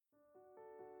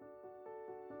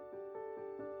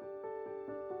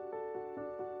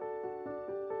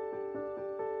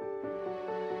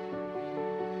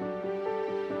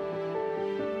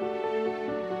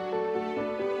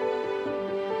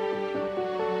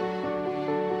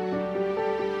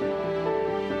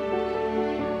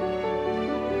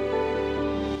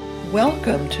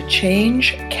Welcome to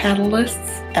Change Catalysts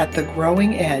at the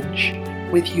Growing Edge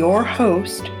with your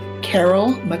host,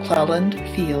 Carol McClelland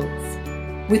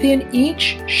Fields. Within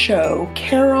each show,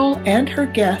 Carol and her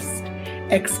guests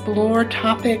explore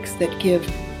topics that give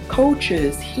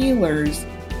coaches, healers,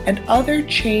 and other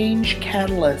change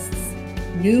catalysts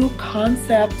new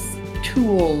concepts,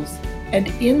 tools, and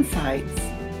insights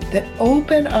that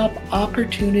open up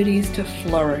opportunities to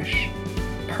flourish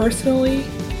personally,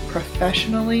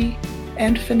 professionally,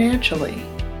 and financially.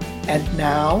 And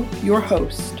now, your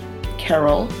host,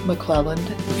 Carol McClelland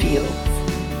Fields.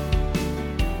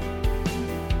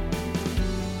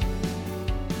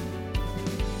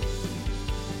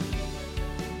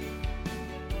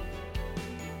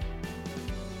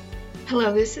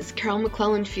 Hello, this is Carol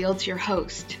McClelland Fields, your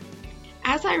host.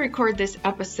 As I record this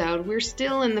episode, we're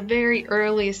still in the very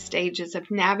earliest stages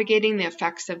of navigating the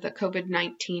effects of the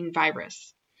COVID-19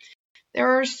 virus.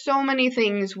 There are so many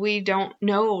things we don't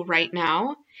know right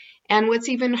now, and what's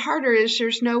even harder is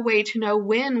there's no way to know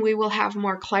when we will have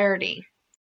more clarity.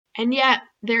 And yet,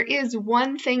 there is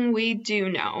one thing we do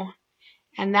know,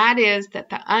 and that is that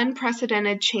the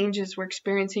unprecedented changes we're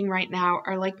experiencing right now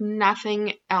are like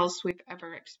nothing else we've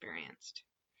ever experienced.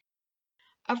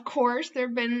 Of course, there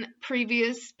have been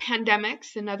previous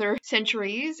pandemics in other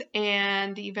centuries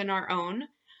and even our own.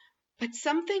 But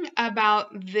something about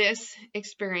this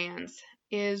experience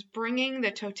is bringing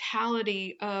the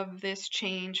totality of this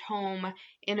change home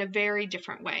in a very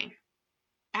different way.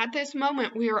 At this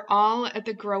moment, we are all at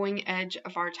the growing edge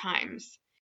of our times.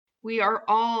 We are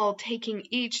all taking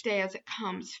each day as it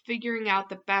comes, figuring out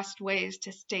the best ways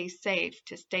to stay safe,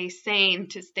 to stay sane,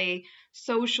 to stay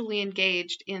socially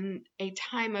engaged in a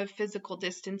time of physical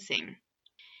distancing.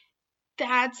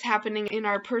 That's happening in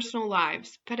our personal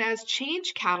lives. But as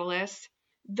change catalysts,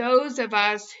 those of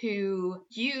us who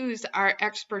use our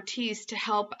expertise to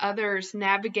help others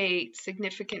navigate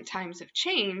significant times of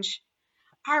change,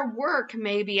 our work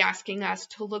may be asking us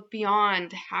to look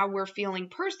beyond how we're feeling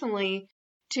personally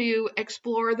to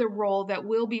explore the role that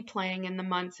we'll be playing in the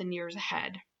months and years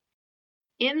ahead.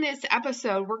 In this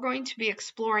episode, we're going to be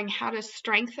exploring how to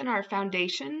strengthen our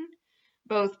foundation,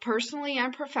 both personally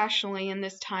and professionally, in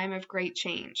this time of great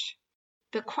change.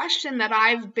 The question that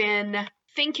I've been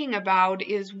thinking about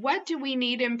is, what do we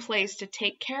need in place to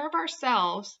take care of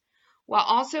ourselves while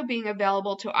also being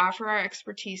available to offer our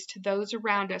expertise to those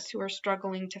around us who are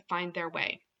struggling to find their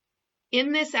way?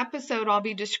 In this episode, I'll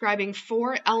be describing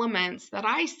 4 elements that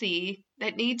I see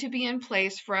that need to be in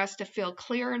place for us to feel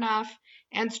clear enough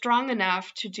and strong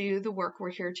enough to do the work we're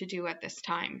here to do at this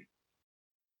time.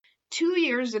 2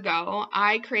 years ago,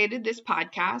 I created this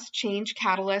podcast, Change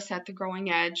Catalysts at the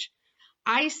Growing Edge.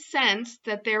 I sensed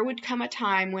that there would come a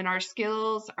time when our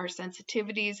skills, our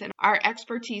sensitivities, and our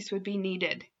expertise would be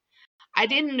needed. I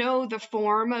didn't know the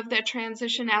form of the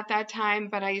transition at that time,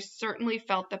 but I certainly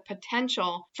felt the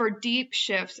potential for deep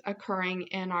shifts occurring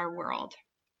in our world.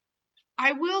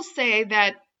 I will say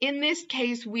that in this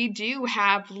case, we do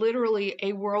have literally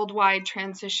a worldwide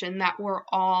transition that we're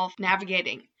all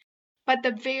navigating. But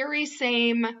the very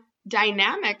same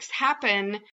dynamics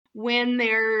happen when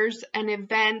there's an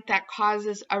event that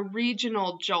causes a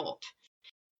regional jolt.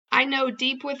 I know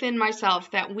deep within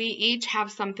myself that we each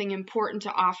have something important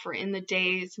to offer in the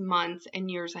days, months, and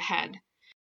years ahead.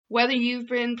 Whether you've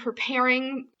been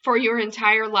preparing for your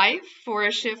entire life for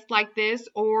a shift like this,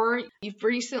 or you've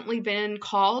recently been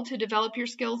called to develop your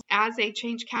skills as a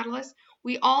change catalyst,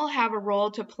 we all have a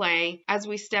role to play as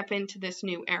we step into this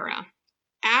new era.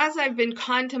 As I've been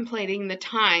contemplating the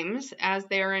times as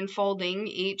they're unfolding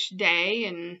each day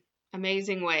in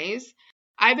amazing ways,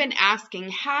 I've been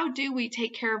asking, how do we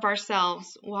take care of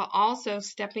ourselves while also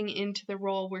stepping into the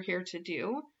role we're here to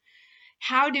do?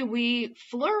 How do we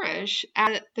flourish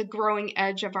at the growing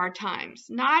edge of our times?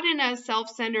 Not in a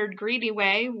self-centered, greedy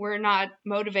way. We're not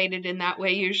motivated in that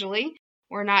way usually.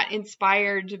 We're not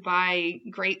inspired by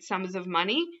great sums of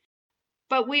money,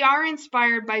 but we are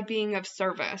inspired by being of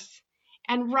service.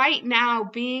 And right now,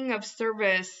 being of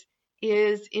service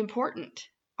is important.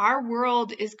 Our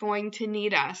world is going to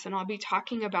need us, and I'll be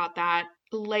talking about that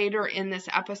later in this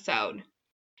episode.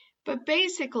 But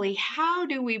basically, how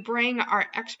do we bring our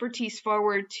expertise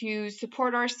forward to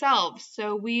support ourselves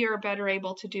so we are better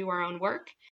able to do our own work?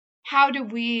 How do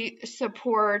we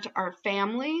support our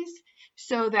families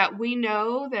so that we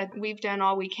know that we've done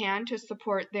all we can to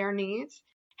support their needs?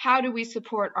 How do we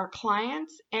support our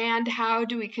clients, and how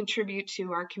do we contribute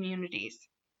to our communities?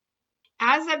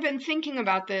 As I've been thinking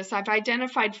about this, I've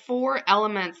identified 4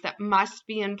 elements that must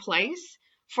be in place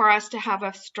for us to have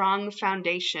a strong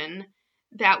foundation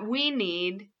that we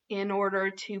need in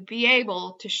order to be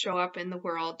able to show up in the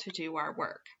world to do our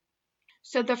work.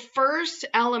 So the first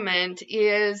element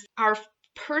is our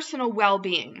personal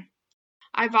well-being.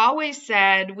 I've always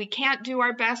said we can't do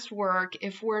our best work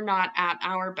if we're not at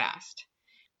our best.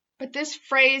 But this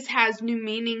phrase has new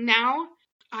meaning now.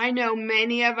 I know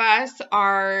many of us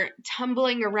are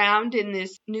tumbling around in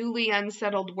this newly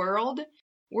unsettled world.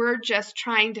 We're just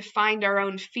trying to find our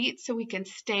own feet so we can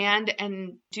stand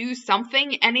and do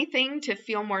something, anything to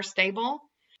feel more stable.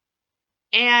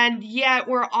 And yet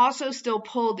we're also still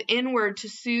pulled inward to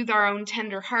soothe our own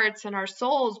tender hearts and our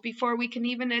souls before we can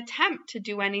even attempt to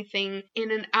do anything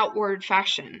in an outward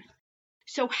fashion.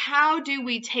 So how do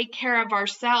we take care of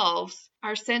ourselves,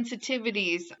 our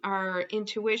sensitivities, our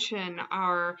intuition,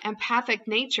 our empathic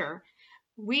nature?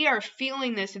 We are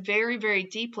feeling this very, very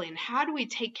deeply. And how do we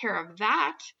take care of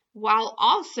that while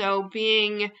also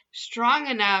being strong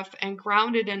enough and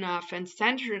grounded enough and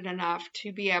centered enough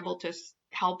to be able to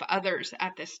help others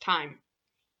at this time?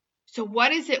 So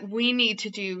what is it we need to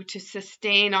do to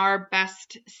sustain our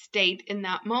best state in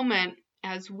that moment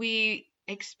as we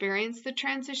experience the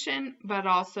transition, but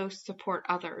also support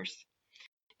others?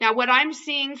 Now, what I'm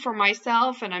seeing for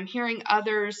myself, and I'm hearing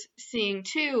others seeing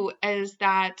too, is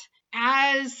that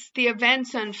as the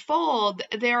events unfold,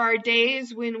 there are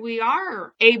days when we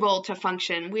are able to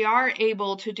function, we are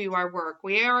able to do our work,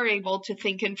 we are able to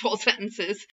think in full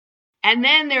sentences. And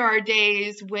then there are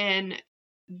days when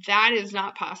that is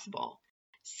not possible.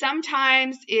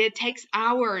 Sometimes it takes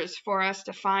hours for us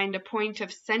to find a point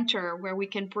of center where we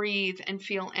can breathe and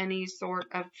feel any sort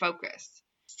of focus.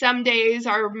 Some days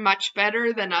are much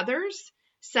better than others.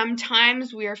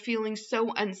 Sometimes we are feeling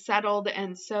so unsettled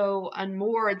and so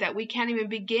unmoored that we can't even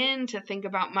begin to think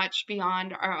about much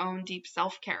beyond our own deep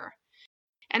self-care.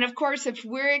 And of course, if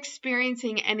we're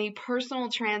experiencing any personal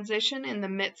transition in the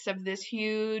midst of this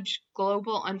huge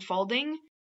global unfolding,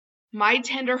 my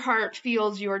tender heart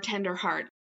feels your tender heart.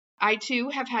 I too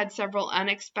have had several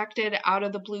unexpected out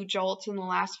of the blue jolts in the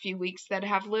last few weeks that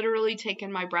have literally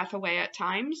taken my breath away at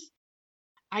times.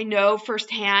 I know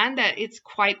firsthand that it's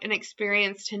quite an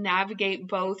experience to navigate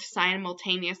both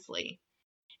simultaneously.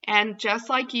 And just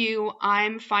like you,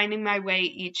 I'm finding my way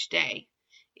each day.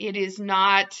 It is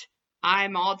not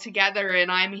I'm all together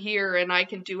and I'm here and I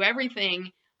can do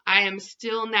everything. I am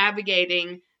still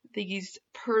navigating these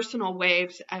personal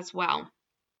waves as well.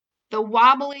 The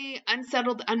wobbly,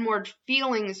 unsettled, unmoored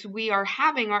feelings we are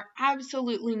having are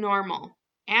absolutely normal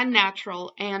and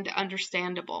natural and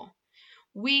understandable.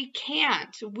 We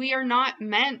are not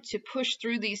meant to push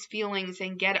through these feelings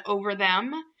and get over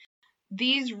them.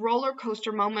 These roller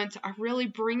coaster moments are really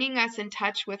bringing us in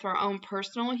touch with our own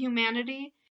personal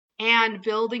humanity and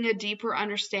building a deeper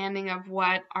understanding of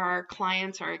what our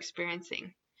clients are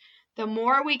experiencing. The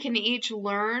more we can each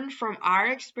learn from our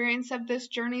experience of this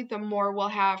journey, the more we'll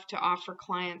have to offer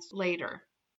clients later.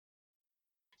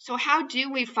 So how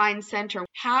do we find center?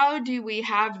 How do we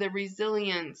have the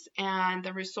resilience and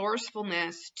the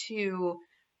resourcefulness to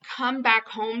come back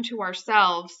home to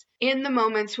ourselves in the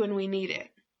moments when we need it?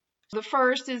 The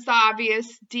first is the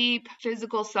obvious, deep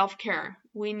physical self-care.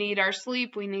 We need our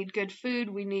sleep, we need good food,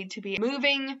 we need to be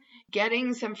moving,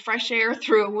 getting some fresh air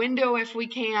through a window if we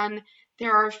can.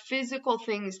 There are physical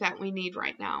things that we need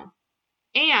right now.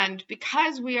 And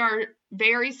because we are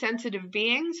very sensitive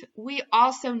beings, we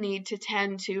also need to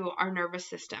tend to our nervous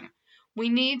system. We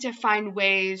need to find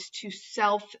ways to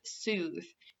self-soothe,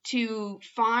 to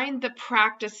find the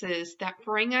practices that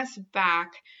bring us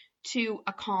back to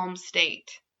a calm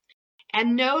state.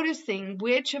 And noticing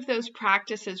which of those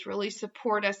practices really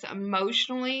support us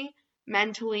emotionally,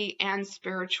 mentally, and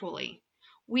spiritually.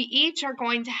 We each are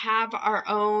going to have our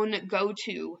own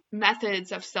go-to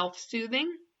methods of self-soothing.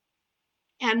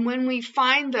 And when we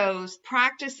find those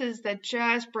practices that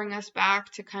just bring us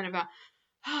back to kind of a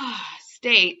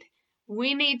state,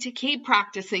 we need to keep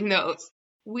practicing those.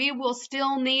 We will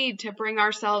still need to bring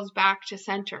ourselves back to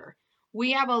center.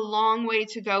 We have a long way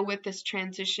to go with this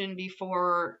transition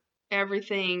before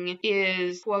everything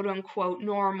is quote unquote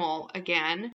normal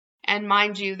again. And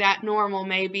mind you, that normal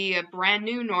may be a brand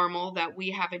new normal that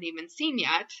we haven't even seen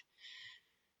yet.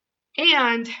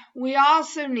 And we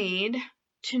also need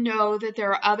to know that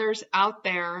there are others out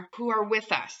there who are with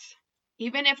us.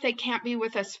 Even if they can't be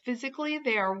with us physically,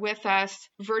 they are with us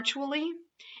virtually.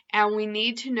 And we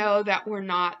need to know that we're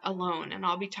not alone. And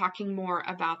I'll be talking more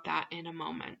about that in a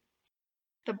moment.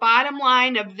 The bottom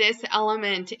line of this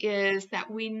element is that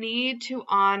we need to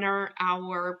honor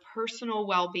our personal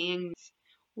well-being.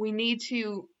 We need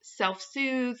to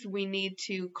self-soothe. We need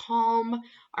to calm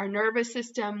our nervous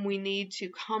system. We need to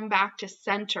come back to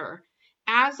center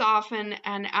as often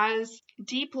and as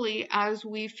deeply as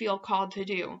we feel called to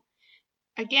do.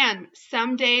 Again,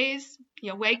 some days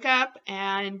you wake up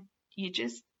and you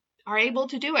just are able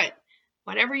to do it,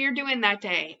 whatever you're doing that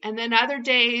day. And then other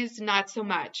days, not so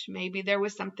much. Maybe there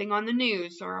was something on the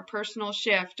news or a personal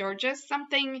shift or just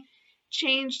something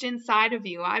changed inside of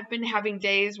you. I've been having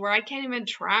days where I can't even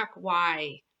track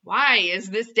why. Why is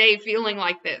this day feeling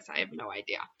like this? I have no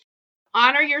idea.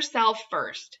 Honor yourself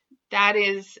first. That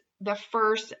is the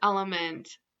first element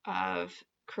of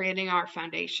creating our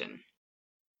foundation.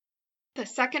 The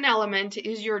second element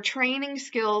is your training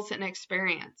skills and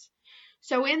experience.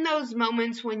 So in those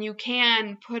moments when you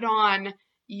can put on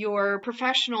your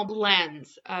professional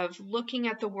lens of looking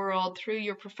at the world through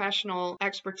your professional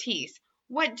expertise,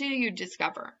 what do you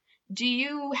discover? Do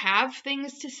you have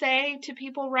things to say to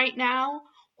people right now?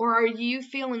 Or are you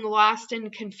feeling lost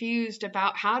and confused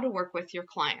about how to work with your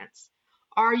clients?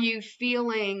 Are you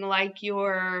feeling like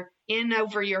you're in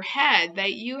over your head,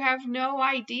 that you have no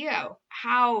idea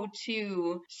how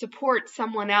to support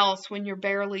someone else when you're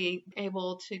barely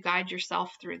able to guide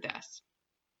yourself through this?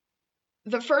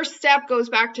 The first step goes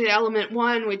back to element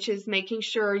 1, which is making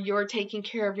sure you're taking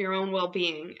care of your own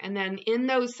well-being. And then in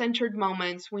those centered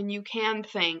moments when you can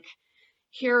think,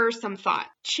 here are some thoughts.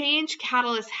 Change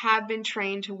catalysts have been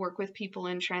trained to work with people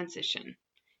in transition.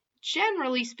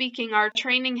 Generally speaking, our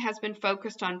training has been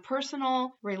focused on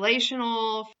personal,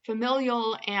 relational,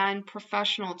 familial, and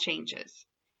professional changes.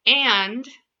 And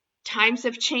times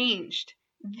have changed.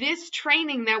 This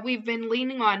training that we've been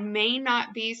leaning on may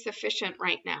not be sufficient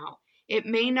right now. It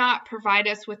may not provide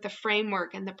us with the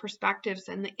framework and the perspectives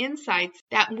and the insights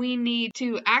that we need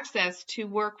to access to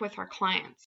work with our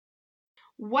clients.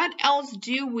 What else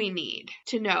do we need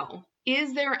to know?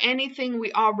 Is there anything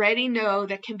we already know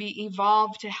that can be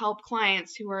evolved to help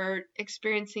clients who are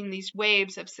experiencing these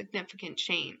waves of significant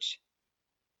change?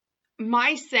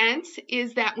 My sense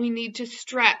is that we need to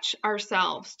stretch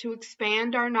ourselves to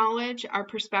expand our knowledge, our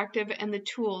perspective, and the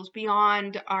tools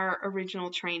beyond our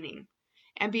original training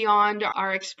and beyond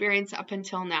our experience up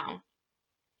until now.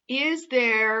 Is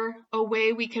there a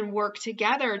way we can work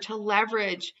together to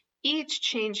leverage each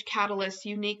change catalyst's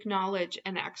unique knowledge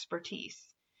and expertise?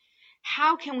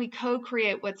 How can we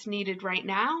co-create what's needed right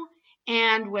now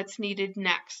and what's needed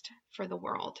next for the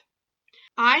world?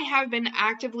 I have been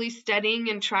actively studying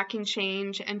and tracking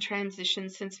change and transition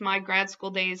since my grad school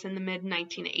days in the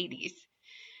mid-1980s.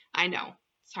 I know,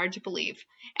 it's hard to believe.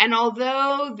 And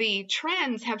although the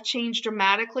trends have changed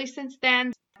dramatically since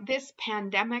then, this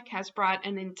pandemic has brought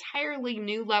an entirely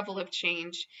new level of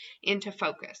change into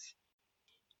focus.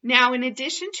 Now, in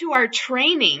addition to our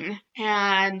training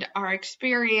and our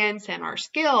experience and our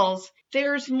skills,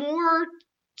 there's more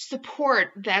support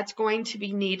that's going to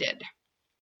be needed.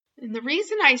 And the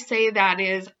reason I say that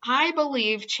is I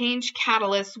believe change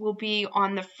catalysts will be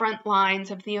on the front lines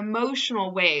of the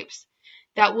emotional waves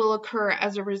that will occur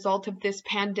as a result of this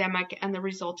pandemic and the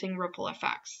resulting ripple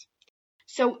effects.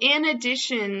 So in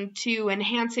addition to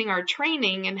enhancing our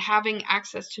training and having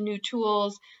access to new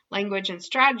tools, language, and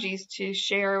strategies to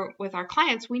share with our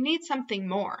clients, we need something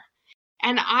more.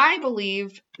 And I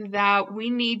believe that we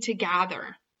need to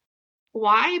gather.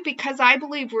 Why? Because I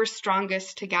believe we're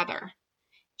strongest together.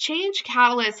 Change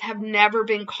catalysts have never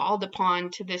been called upon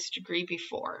to this degree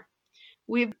before.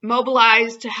 We've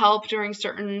mobilized to help during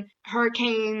certain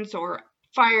hurricanes or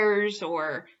fires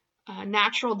or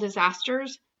natural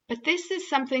disasters. But this is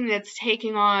something that's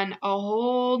taking on a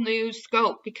whole new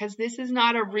scope because this is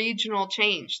not a regional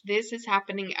change. This is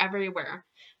happening everywhere.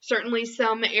 Certainly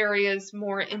some areas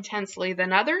more intensely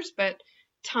than others, but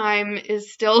time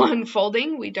is still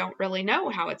unfolding. We don't really know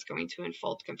how it's going to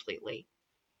unfold completely.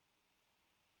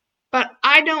 But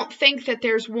I don't think that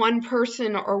there's one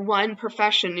person or one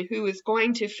profession who is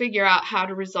going to figure out how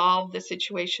to resolve the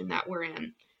situation that we're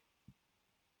in,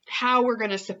 how we're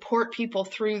going to support people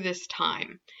through this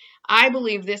time. I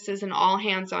believe this is an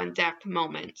all-hands-on-deck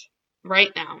moment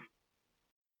right now.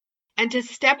 And to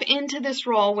step into this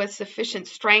role with sufficient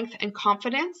strength and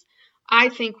confidence, I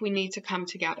think we need to come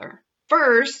together.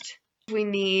 First, we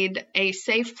need a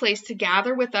safe place to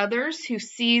gather with others who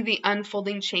see the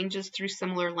unfolding changes through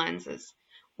similar lenses.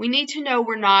 We need to know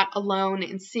we're not alone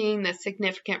in seeing the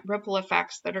significant ripple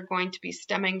effects that are going to be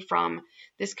stemming from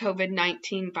this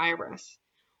COVID-19 virus.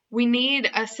 We need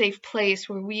a safe place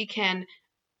where we can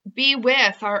be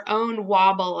with our own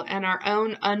wobble and our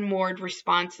own unmoored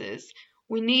responses.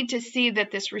 We need to see that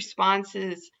this response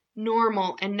is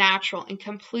normal and natural and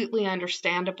completely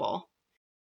understandable.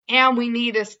 And we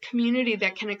need a community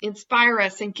that can inspire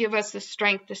us and give us the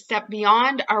strength to step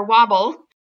beyond our wobble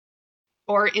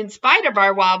or in spite of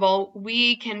our wobble,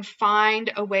 we can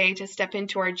find a way to step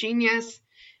into our genius.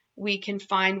 We can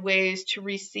find ways to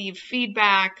receive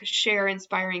feedback, share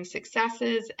inspiring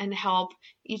successes, and help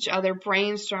each other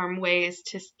brainstorm ways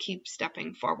to keep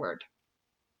stepping forward.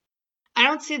 I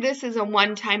don't see this as a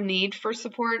one-time need for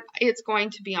support. It's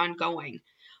going to be ongoing.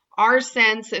 Our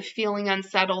sense of feeling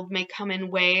unsettled may come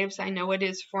in waves. I know it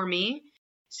is for me.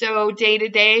 So day to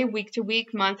day, week to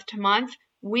week, month to month,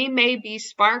 we may be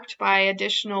sparked by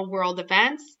additional world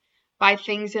events, by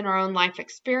things in our own life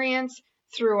experience,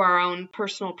 through our own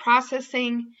personal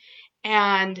processing.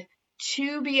 And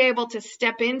to be able to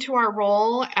step into our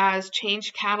role as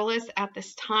change catalysts at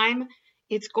this time,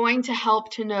 it's going to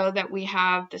help to know that we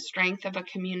have the strength of a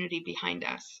community behind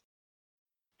us.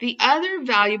 The other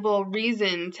valuable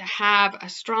reason to have a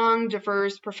strong,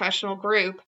 diverse professional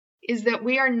group is that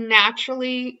we are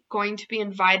naturally going to be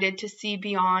invited to see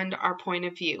beyond our point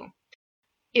of view.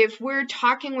 If we're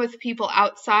talking with people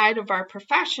outside of our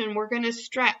profession, we're going to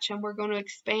stretch and we're going to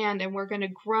expand and we're going to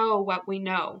grow what we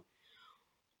know.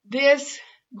 This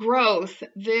growth,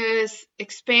 this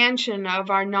expansion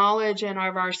of our knowledge and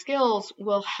of our skills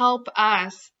will help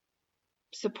us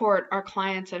support our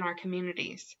clients and our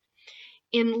communities.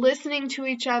 In listening to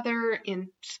each other, in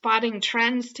spotting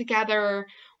trends together,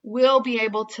 we'll be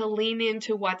able to lean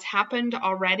into what's happened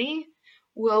already.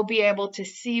 We'll be able to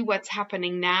see what's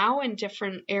happening now in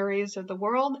different areas of the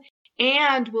world,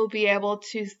 and we'll be able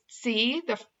to see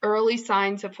the early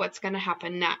signs of what's going to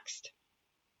happen next.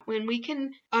 When we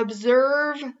can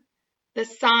observe the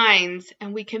signs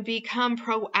and we can become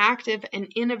proactive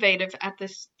and innovative at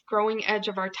this growing edge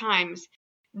of our times,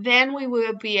 then we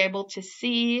will be able to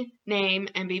see, name,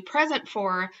 and be present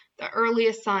for the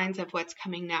earliest signs of what's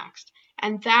coming next.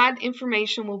 And that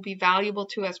information will be valuable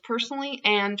to us personally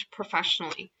and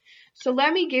professionally. So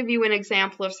let me give you an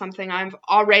example of something I'm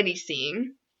already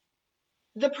seeing.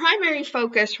 The primary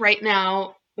focus right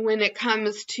now when it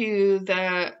comes to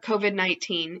the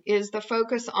COVID-19 is the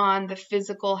focus on the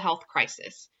physical health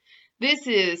crisis. This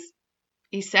is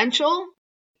essential.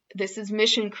 This is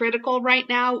mission critical right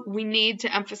now. We need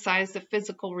to emphasize the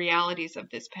physical realities of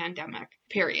this pandemic,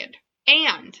 period.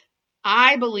 And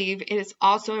I believe it is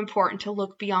also important to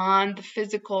look beyond the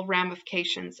physical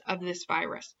ramifications of this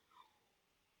virus.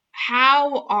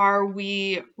 How are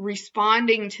we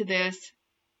responding to this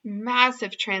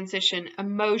massive transition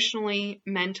emotionally,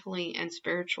 mentally, and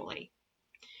spiritually?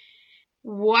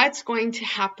 What's going to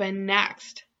happen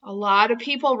next? A lot of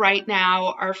people right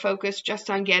now are focused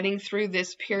just on getting through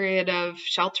this period of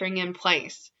sheltering in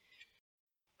place.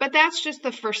 But that's just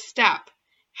the first step.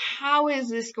 How is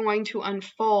this going to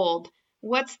unfold?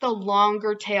 What's the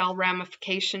longer tail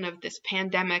ramification of this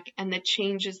pandemic and the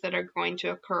changes that are going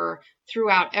to occur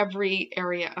throughout every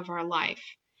area of our life?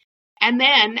 And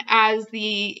then as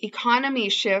the economy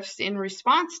shifts in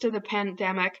response to the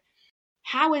pandemic,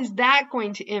 how is that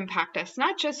going to impact us?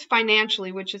 Not just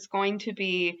financially, which is going to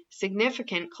be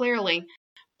significant, clearly,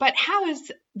 but how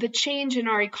is the change in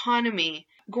our economy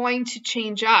going to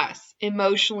change us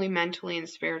emotionally, mentally, and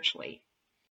spiritually?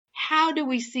 How do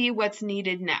we see what's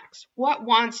needed next? What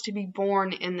wants to be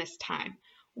born in this time?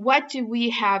 What do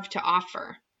we have to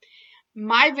offer?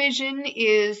 My vision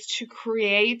is to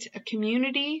create a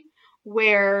community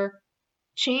where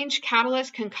change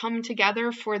catalysts can come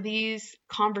together for these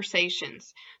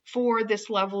conversations, for this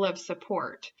level of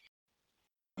support.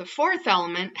 The fourth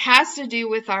element has to do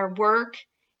with our work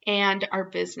and our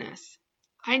business.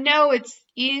 I know it's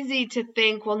easy to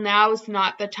think, well, now's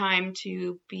not the time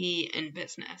to be in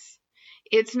business.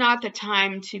 It's not the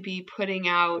time to be putting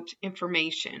out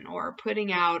information or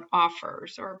putting out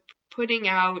offers or putting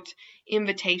out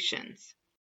invitations.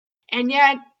 And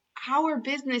yet, our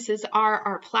businesses are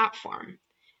our platform.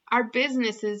 Our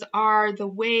businesses are the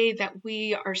way that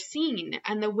we are seen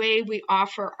and the way we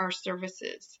offer our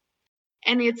services.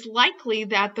 And it's likely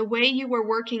that the way you were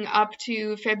working up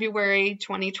to February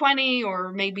 2020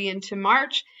 or maybe into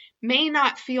March may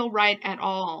not feel right at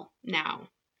all now.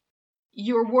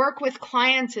 Your work with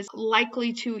clients is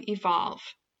likely to evolve.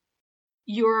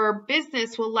 Your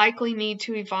business will likely need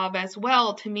to evolve as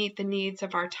well to meet the needs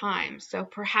of our time. So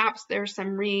perhaps there's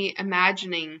some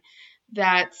reimagining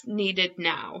that's needed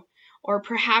now. Or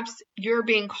perhaps you're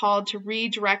being called to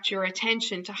redirect your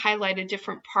attention to highlight a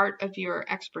different part of your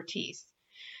expertise.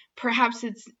 Perhaps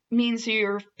it means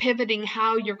you're pivoting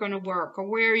how you're going to work or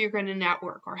where you're going to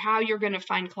network or how you're going to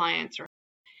find clients or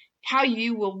how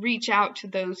you will reach out to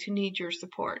those who need your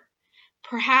support.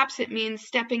 Perhaps it means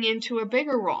stepping into a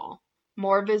bigger role,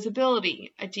 more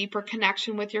visibility, a deeper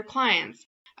connection with your clients,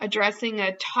 addressing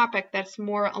a topic that's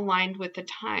more aligned with the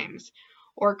times.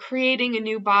 or creating a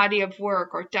new body of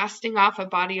work, or dusting off a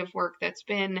body of work that's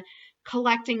been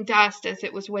collecting dust as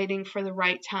it was waiting for the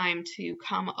right time to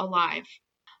come alive.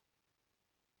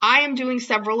 I am doing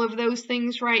several of those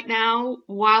things right now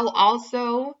while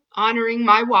also honoring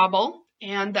my wobble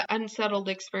and the unsettled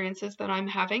experiences that I'm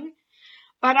having.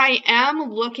 But I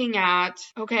am looking at,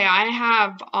 okay, I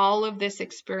have all of this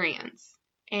experience,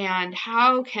 and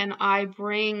how can I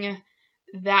bring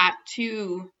that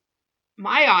to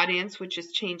my audience, which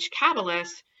is Change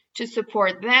Catalysts, to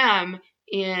support them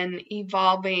in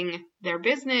evolving their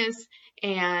business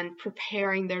and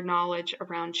preparing their knowledge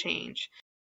around change.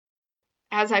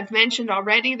 As I've mentioned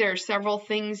already, there are several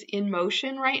things in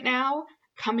motion right now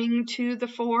coming to the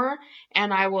fore,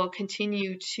 and I will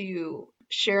continue to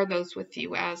share those with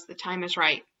you as the time is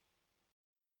right.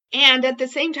 And at the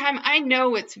same time, I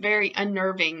know it's very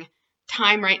unnerving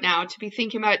time right now to be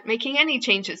thinking about making any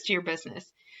changes to your business.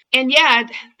 And yet,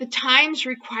 the times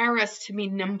require us to be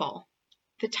nimble.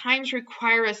 The times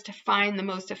require us to find the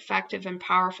most effective and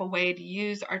powerful way to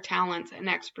use our talents and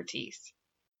expertise.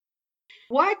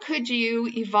 What could you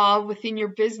evolve within your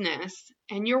business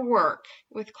and your work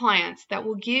with clients that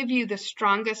will give you the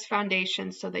strongest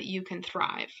foundation so that you can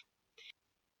thrive?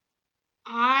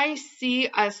 I see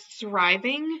us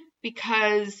thriving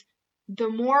because the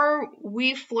more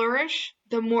we flourish,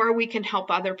 the more we can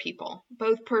help other people,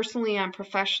 both personally and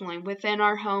professionally, within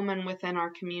our home and within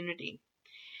our community.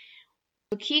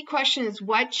 The key question is,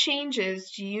 what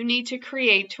changes do you need to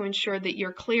create to ensure that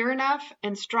you're clear enough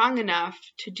and strong enough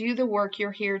to do the work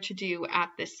you're here to do at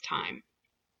this time?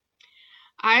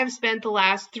 I have spent the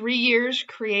last 3 years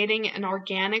creating an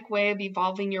organic way of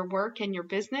evolving your work and your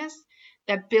business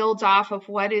that builds off of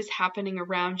what is happening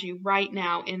around you right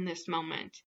now in this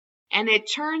moment. And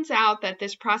it turns out that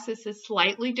this process is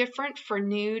slightly different for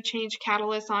new Change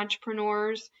Catalyst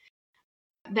entrepreneurs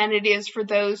than it is for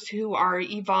those who are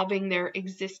evolving their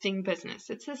existing business.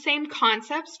 It's the same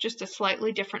concepts, just a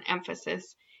slightly different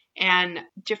emphasis and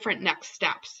different next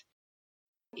steps.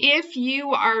 If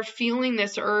you are feeling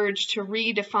this urge to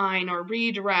redefine or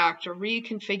redirect or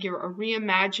reconfigure or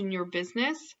reimagine your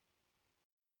business,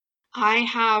 I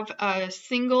have a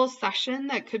single session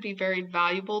that could be very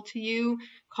valuable to you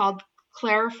called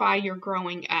Clarify Your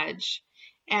Growing Edge.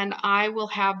 And I will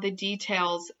have the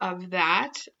details of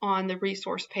that on the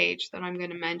resource page that I'm going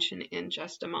to mention in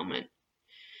just a moment.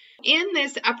 In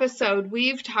this episode,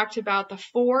 we've talked about the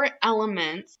 4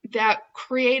 elements that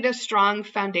create a strong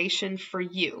foundation for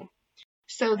you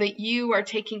so that you are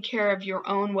taking care of your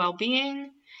own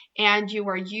well-being and you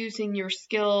are using your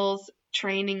skills,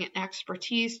 training, and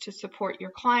expertise to support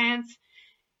your clients.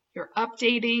 You're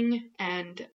updating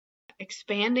and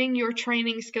expanding your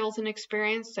training skills and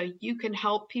experience so you can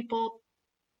help people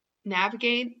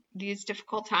navigate these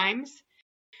difficult times.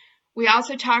 We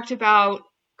also talked about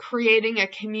creating a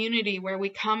community where we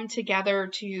come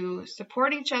together to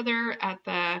support each other at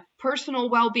the personal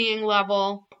well-being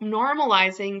level,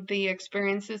 normalizing the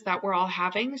experiences that we're all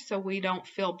having so we don't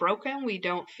feel broken, we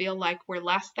don't feel like we're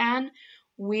less than.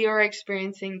 We are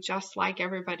experiencing just like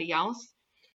everybody else.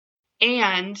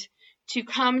 And to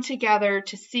come together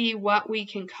to see what we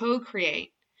can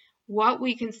co-create, what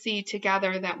we can see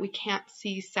together that we can't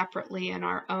see separately in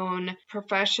our own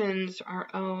professions, our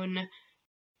own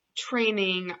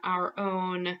training, our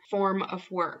own form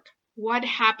of work. What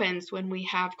happens when we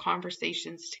have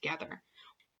conversations together?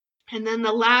 And then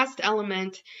the last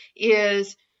element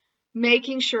is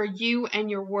making sure you and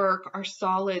your work are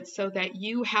solid so that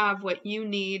you have what you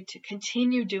need to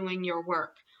continue doing your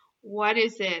work. What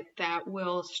is it that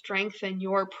will strengthen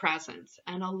your presence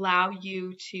and allow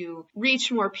you to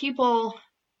reach more people,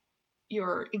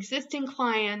 your existing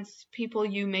clients, people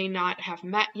you may not have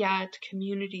met yet,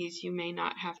 communities you may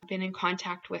not have been in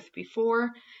contact with before?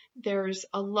 There's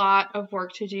a lot of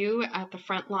work to do at the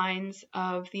front lines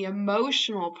of the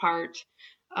emotional part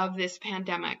of this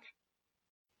pandemic.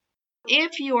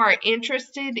 If you are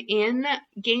interested in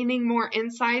gaining more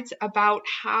insights about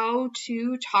how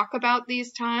to talk about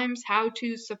these times, how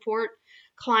to support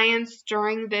clients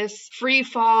during this free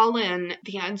fall and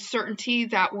the uncertainty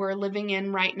that we're living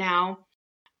in right now,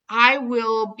 I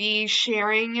will be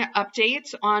sharing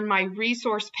updates on my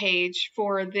resource page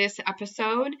for this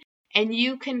episode, and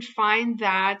you can find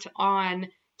that on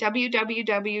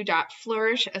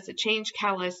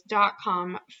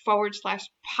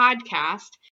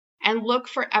www.flourishasachangecatalyst.com/podcast. and look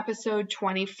for episode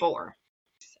 24.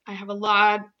 I have a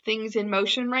lot of things in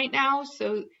motion right now,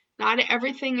 so not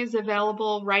everything is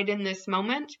available right in this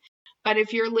moment. But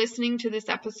if you're listening to this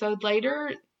episode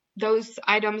later, those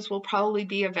items will probably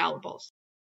be available.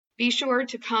 Be sure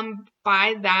to come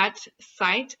by that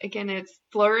site. Again, it's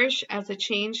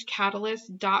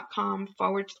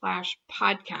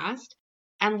flourishaschangecatalyst.com/podcast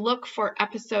and look for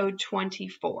episode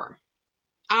 24.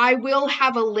 I will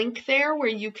have a link there where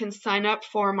you can sign up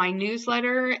for my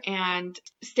newsletter and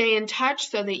stay in touch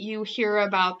so that you hear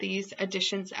about these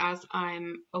editions as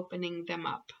I'm opening them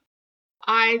up.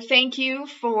 I thank you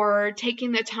for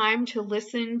taking the time to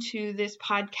listen to this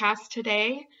podcast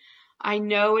today. I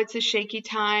know it's a shaky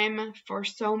time for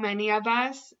so many of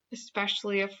us,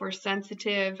 especially if we're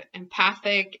sensitive,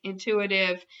 empathic,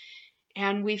 intuitive,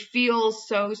 and we feel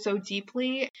so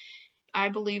deeply. I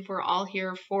believe we're all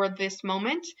here for this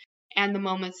moment and the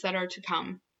moments that are to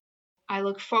come. I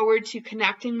look forward to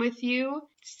connecting with you,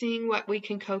 seeing what we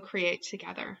can co-create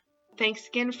together. Thanks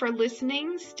again for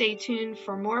listening. Stay tuned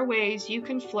for more ways you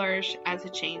can flourish as a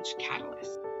change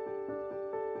catalyst.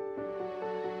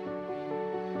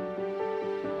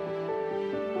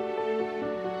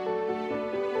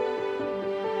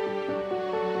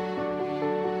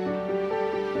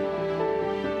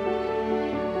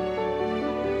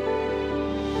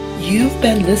 You've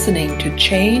been listening to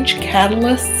Change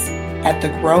Catalysts at the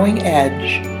Growing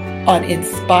Edge on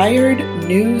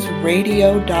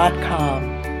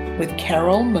InspiredNewsRadio.com with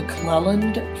Carol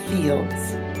McClelland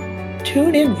Fields.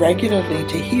 Tune in regularly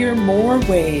to hear more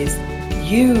ways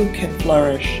you can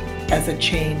flourish as a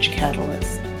change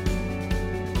catalyst.